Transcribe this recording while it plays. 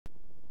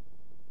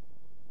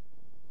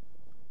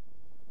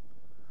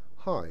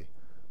Hi,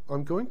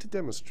 I'm going to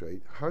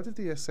demonstrate how the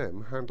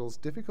DSM handles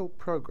difficult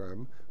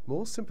program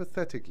more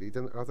sympathetically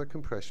than other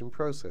compression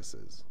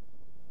processors.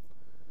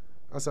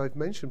 As I've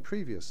mentioned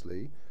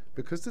previously,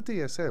 because the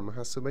DSM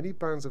has so many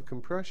bands of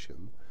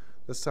compression,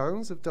 the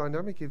sounds of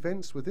dynamic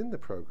events within the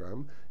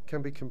program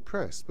can be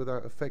compressed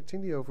without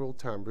affecting the overall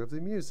timbre of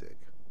the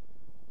music.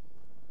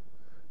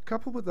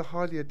 Coupled with the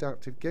highly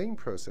adaptive gain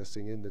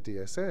processing in the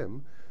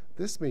DSM,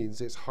 this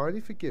means it's highly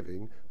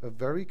forgiving of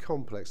very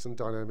complex and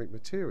dynamic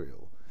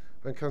material,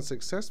 and can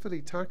successfully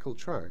tackle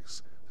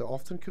tracks that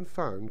often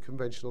confound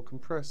conventional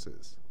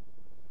compressors.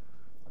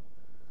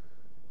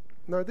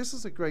 Now, this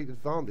is a great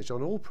advantage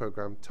on all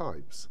program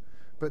types,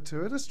 but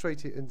to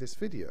illustrate it in this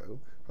video,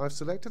 I've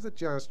selected a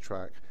jazz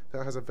track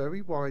that has a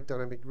very wide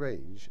dynamic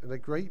range and a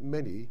great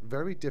many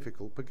very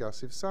difficult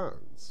percussive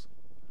sounds.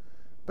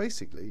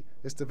 Basically,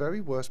 it's the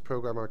very worst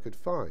program I could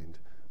find,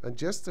 and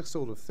just the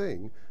sort of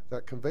thing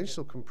that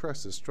conventional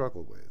compressors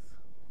struggle with.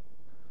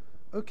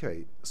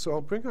 Okay, so I'll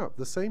bring up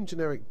the same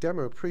generic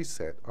demo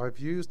preset I've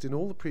used in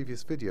all the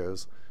previous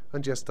videos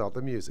and just start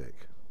the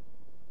music.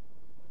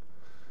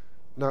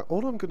 Now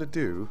all I'm going to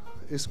do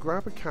is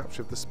grab a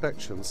capture of the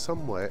spectrum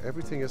somewhere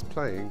everything is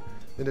playing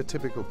in a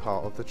typical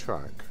part of the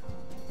track.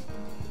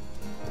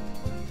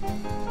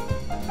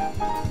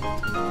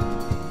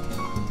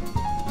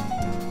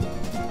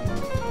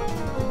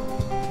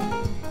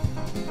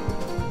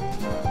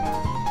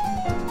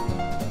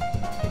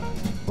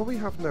 What we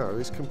have now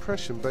is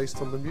compression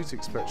based on the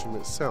music spectrum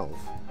itself,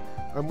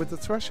 and with the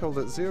threshold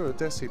at 0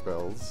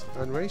 decibels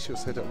and ratio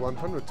set at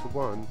 100 to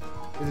 1,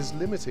 it is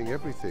limiting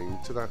everything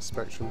to that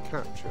spectrum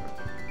capture.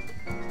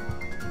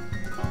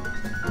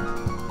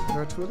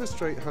 Now, to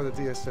illustrate how the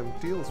DSM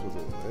deals with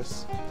all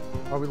this,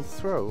 I will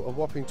throw a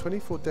whopping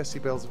 24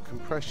 decibels of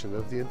compression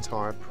over the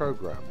entire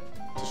program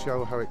to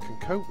show how it can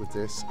cope with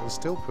this and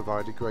still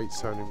provide a great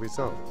sounding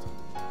result.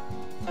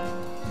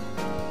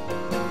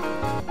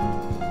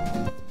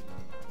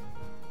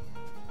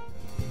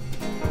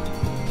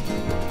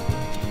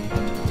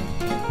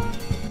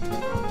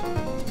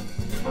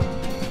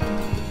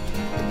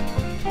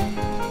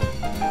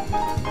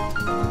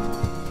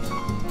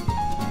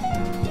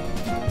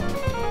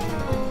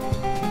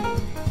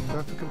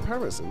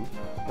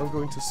 I'm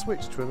going to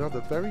switch to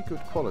another very good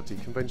quality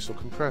conventional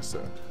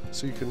compressor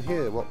so you can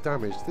hear what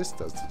damage this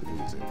does to the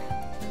music.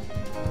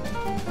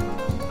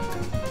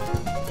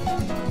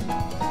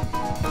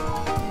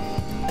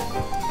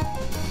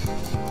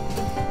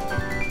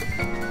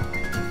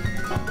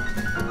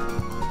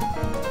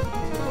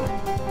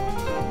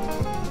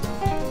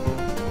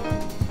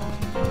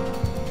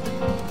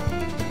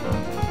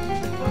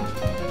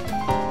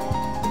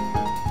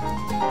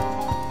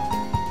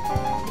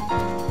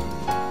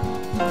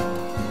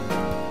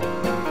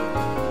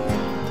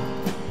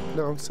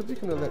 Now I'm simply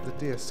going to let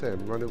the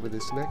DSM run over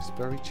this next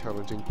very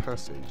challenging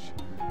passage,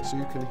 so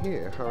you can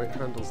hear how it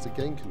handles the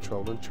gain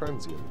control and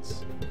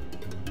transients.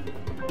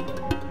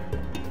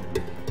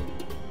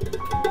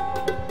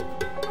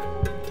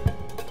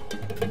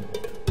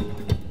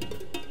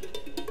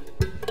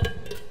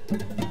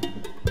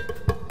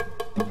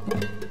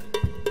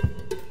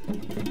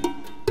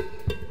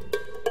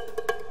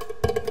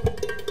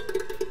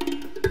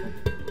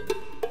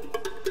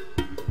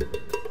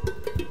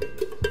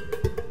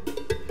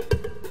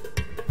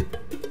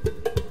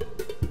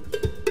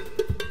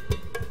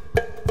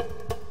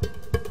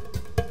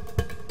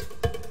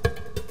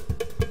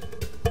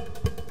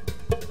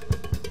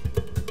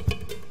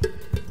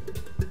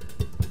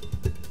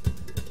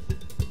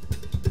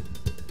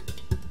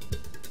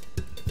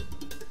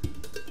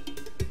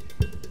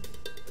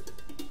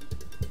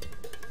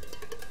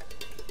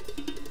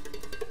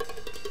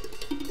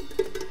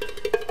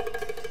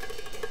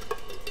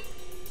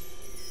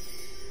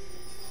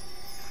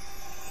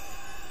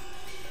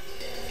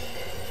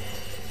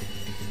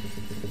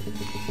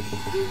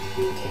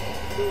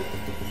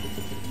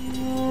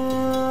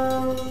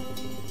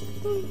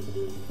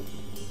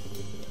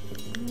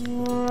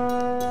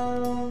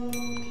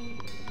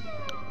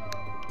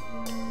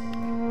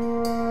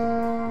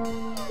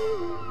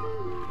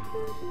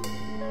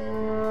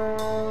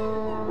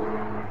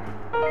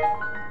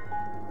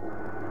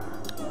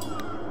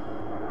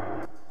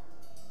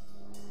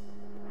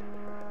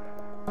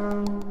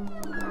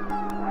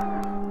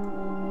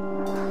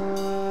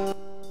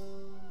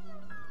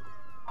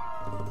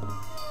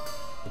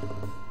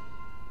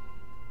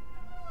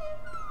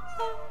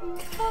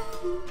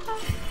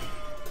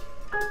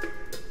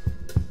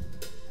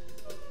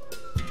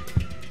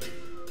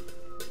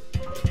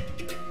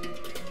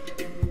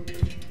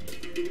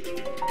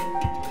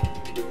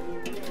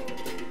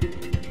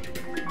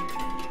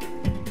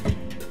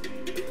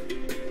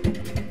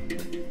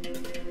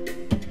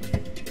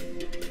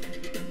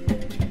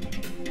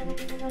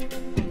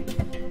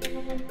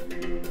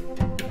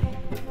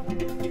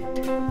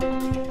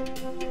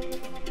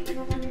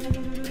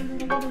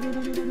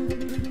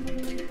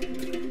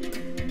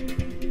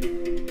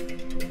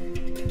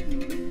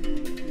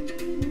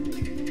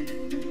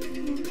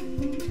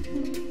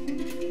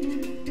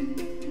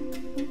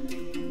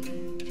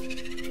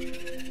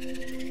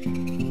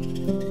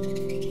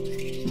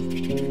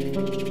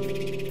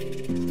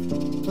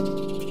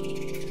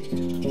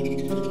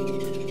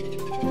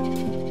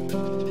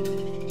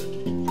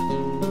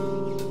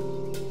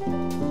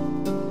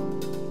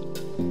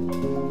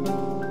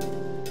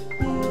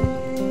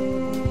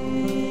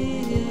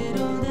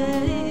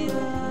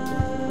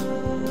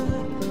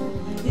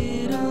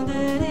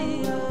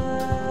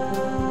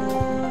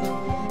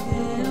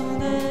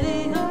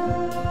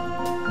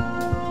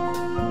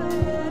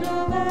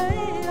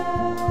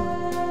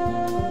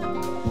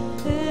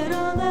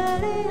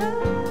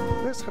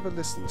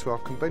 listen to our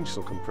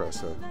conventional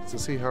compressor to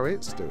see how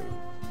it's doing.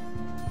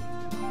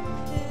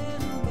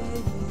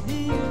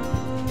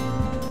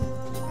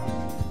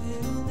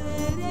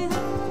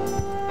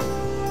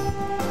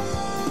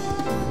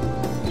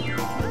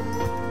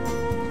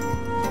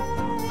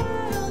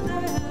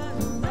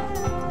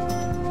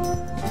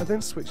 And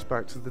then switch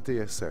back to the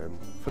DSM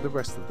for the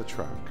rest of the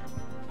track.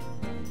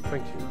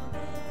 Thank you.